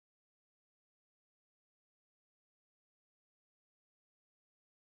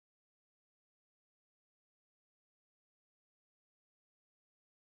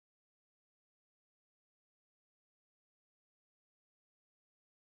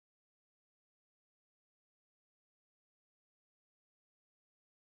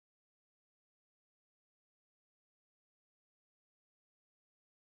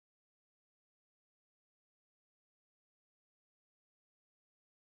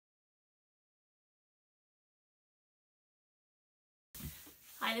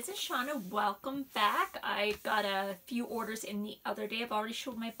Hi, this is Shauna. Welcome back. I got a few orders in the other day. I've already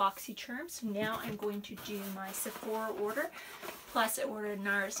showed my BoxyCharm, so now I'm going to do my Sephora order. Plus, I ordered a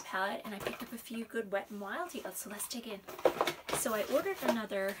NARS palette, and I picked up a few good Wet n Wild deals, so let's dig in. So I ordered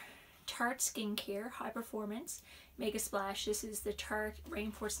another Tarte Skincare High Performance Mega Splash. This is the Tarte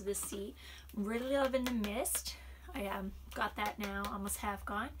Rainforest of the Sea. Really loving the mist. I got that now, almost half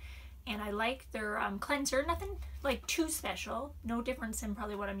gone. And I like their cleanser, nothing like too special, no difference in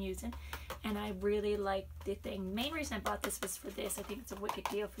probably what I'm using. And I really like the thing. Main reason I bought this was for this. I think it's a wicked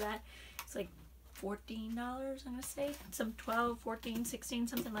deal for that. It's like $14, I'm gonna say. Some 12, 14, 16,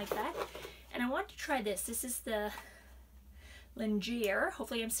 something like that. And I want to try this. This is the Lingerie,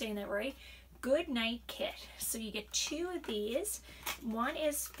 hopefully I'm saying that right, Good Night Kit. So you get two of these. One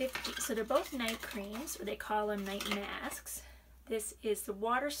is 50, so they're both night creams, or they call them night masks. This is the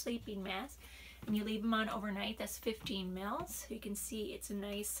water sleeping mask, and you leave them on overnight. That's 15 mils. So you can see it's a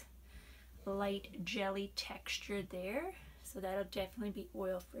nice light jelly texture there. So that'll definitely be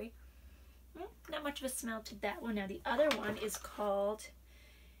oil free. Not much of a smell to that one. Now the other one is called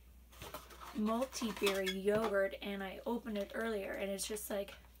Multi-Berry Yogurt, and I opened it earlier, and it's just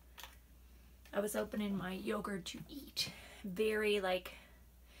like I was opening my yogurt to eat. Very like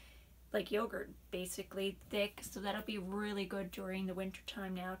yogurt, basically thick, so that'll be really good during the winter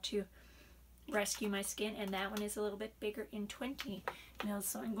time now to rescue my skin. And that one is a little bit bigger in 20 mils,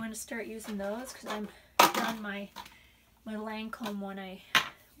 so I'm going to start using those because I'm done my Lancome one I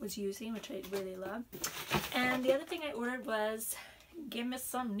was using, which I really love. And the other thing I ordered was Give Me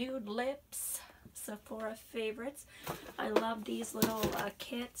Some Nude Lips, Sephora favorites. I love these little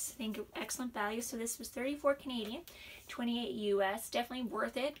kits. I think excellent value. So this was 34 Canadian, 28 US. Definitely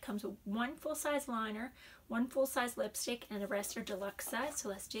worth it. Comes with one full-size liner, one full-size lipstick, and the rest are deluxe size. So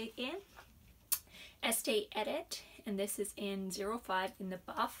let's dig in. Estee Edit, and this is in 05 in the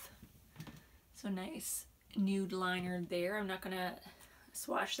buff. So nice nude liner there. I'm not gonna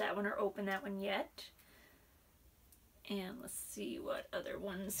swatch that one or open that one yet. And let's see what other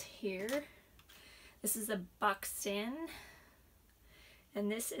ones here. This is a Buxton,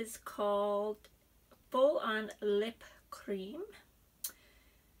 and this is called Full On Lip Cream.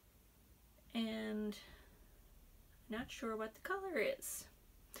 And I'm not sure what the color is.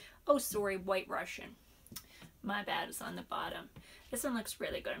 Oh, sorry, White Russian. My bad, it's on the bottom. This one looks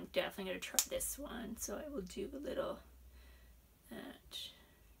really good. I'm definitely going to try this one. So I will do a little that.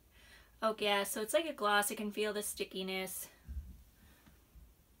 Oh yeah, so it's like a gloss. I can feel the stickiness.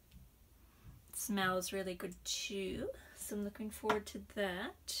 Smells really good too, so I'm looking forward to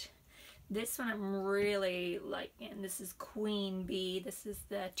that. This one I'm really liking. This is Queen Bee. This is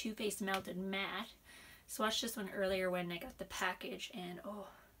the Too Faced Melted Matte. Swatched this one earlier when I got the package, and oh,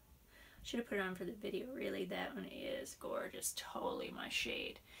 I should have put it on for the video. Really, that one is gorgeous. Totally my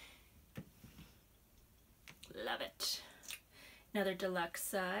shade. Love it. Another deluxe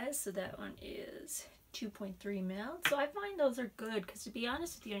size, so that one is 2.3 mil. So I find those are good because, to be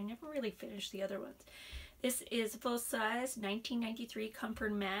honest with you, I never really finished the other ones. This is full size 1993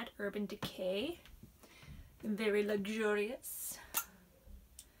 Comfort Matte Urban Decay. Very luxurious.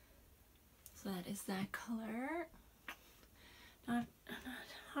 So that is that color. I'm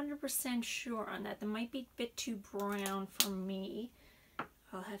not 100% sure on that. That might be a bit too brown for me.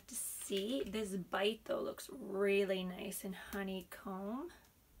 I'll have to see. This Bite though looks really nice in honeycomb.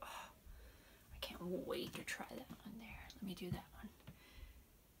 Can't wait to try that one there. Let me do that one.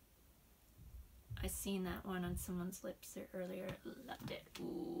 I seen that one on someone's lips there earlier. Loved it.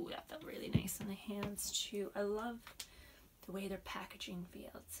 Ooh, that felt really nice in the hands too. I love the way their packaging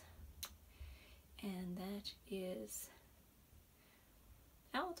feels. And that is,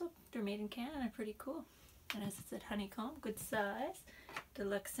 oh, they're made in Canada. Pretty cool. And as I said, honeycomb, good size,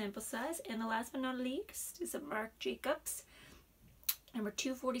 deluxe sample size. And the last but not least is a Marc Jacobs number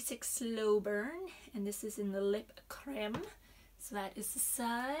 246 Slow Burn, and this is in the Lip Creme. So that is the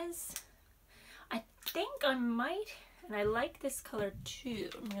size. I think I might, and I like this color too.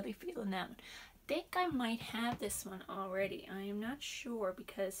 I'm really feeling that one. I think I might have this one already. I am not sure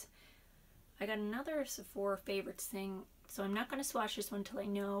because I got another Sephora favorites thing, so I'm not going to swatch this one until I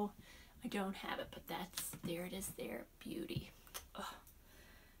know I don't have it. But that's, there it is there. Beauty. Oh,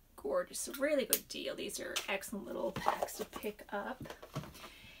 gorgeous. A really good deal. These are excellent little packs to pick up.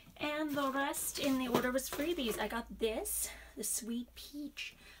 And the rest in the order was freebies. I got this, the Sweet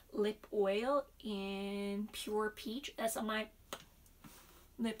Peach Lip Oil in Pure Peach. That's on my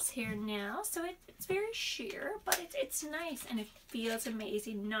lips here now. So it's very sheer, but it's nice and it feels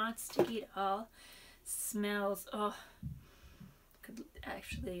amazing. Not sticky at all. Smells, oh, could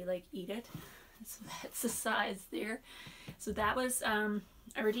actually like eat it. So that's the size there. So that was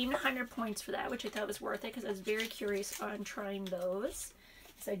I redeemed 100 points for that, which I thought was worth it because I was very curious on trying those.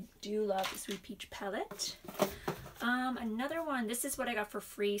 Because I do love the Sweet Peach palette. Another one, this is what I got for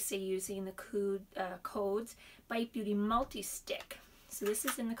free, say using the codes, Bite Beauty Multi-Stick. So this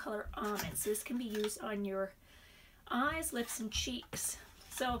is in the color Almond. So this can be used on your eyes, lips, and cheeks.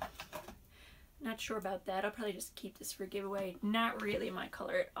 So, not sure about that. I'll probably just keep this for a giveaway. Not really my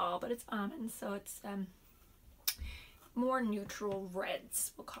color at all, but it's almond, so it's more neutral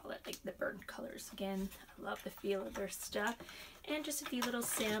reds, we'll call it, like the burnt colors. Again, I love the feel of their stuff. And just a few little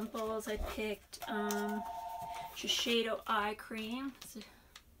samples. I picked Shiseido Eye Cream. It's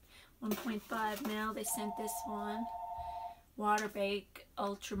 1.5 ml. They sent this one. Water Bake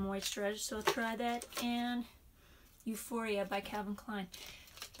Ultra Moisturizer, so I'll try that. And Euphoria by Calvin Klein.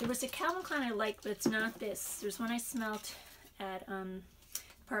 There was a Calvin Klein I liked, but it's not this. There's one I smelled at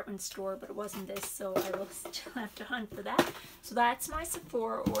department store, but it wasn't this, so I will still have to hunt for that. So that's my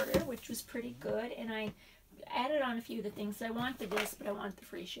Sephora order, which was pretty good, and I added on a few of the things. I wanted this, but I want the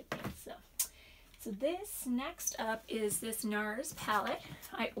free shipping. So this next up is this NARS palette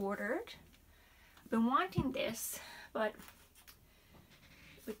I ordered. I've been wanting this, but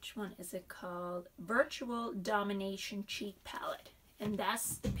which one is it called? Virtual Domination Cheek Palette. And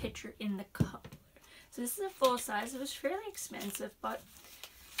that's the picture in the color. So this is a full size. It was fairly expensive, but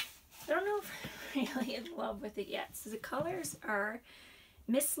I don't know if I'm really in love with it yet. So the colors are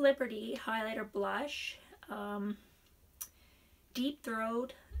Miss Liberty Highlighter Blush, Deep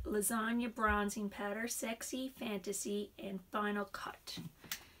Throat, Lasagna Bronzing Powder, Sexy, Fantasy, and Final Cut.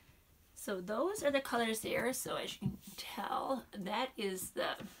 So those are the colors there. So as you can tell, that is the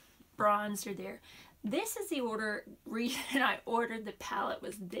bronzer there. This is the reason I ordered the palette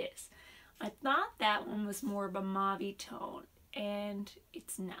was this. I thought that one was more of a mauve tone, and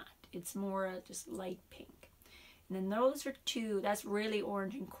it's not. It's more just light pink. And then those are two. That's really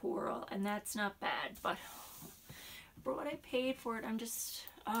orange and coral, and that's not bad. But for what I paid for it, I'm just,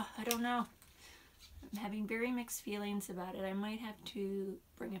 I don't know. I'm having very mixed feelings about it. I might have to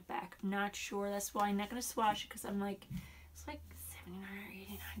bring it back. I'm not sure. That's why I'm not going to swatch it, because I'm like, it's like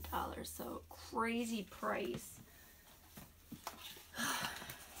 $79 or $89, so crazy price.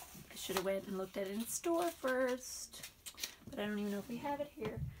 I should have went and looked at it in store first, but I don't even know if we have it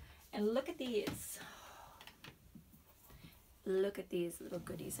here. And look at these. Look at these little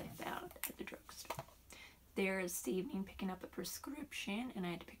goodies I found at the drugstore. There's this evening picking up a prescription, and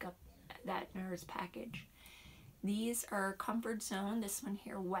I had to pick up that NARS package. These are Comfort Zone. This one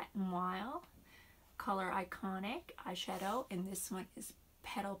here, Wet n Wild. Color Iconic eyeshadow, and this one is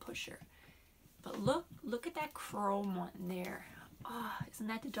Petal Pusher. But look at that chrome one there. Oh, isn't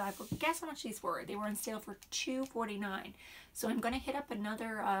that to die for? Guess how much these were? They were on sale for $2.49. So I'm going to hit up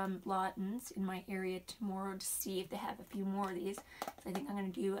another Lawton's in my area tomorrow to see if they have a few more of these. So I think I'm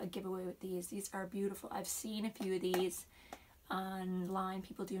going to do a giveaway with these. These are beautiful. I've seen a few of these online,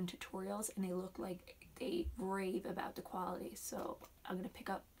 people doing tutorials, and they look like they rave about the quality. So I'm going to pick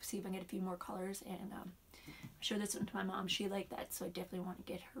up, see if I can get a few more colors, and show this one to my mom. She liked that, so I definitely want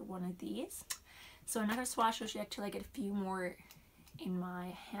to get her one of these. So I'm not going to swatch those yet till I get a few more in my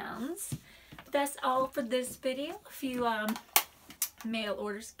hands. But that's all for this video. A few mail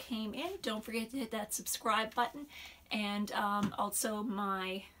orders came in. Don't forget to hit that subscribe button, and also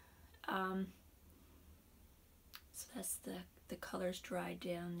my so that's the colors dried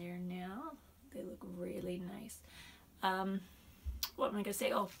down there now. They look really nice. What am I gonna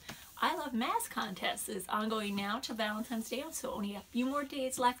say? Oh, I Love Mask Contest is ongoing now till Valentine's Day, so only a few more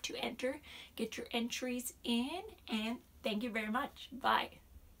days left to enter. Get your entries in, and thank you very much. Bye.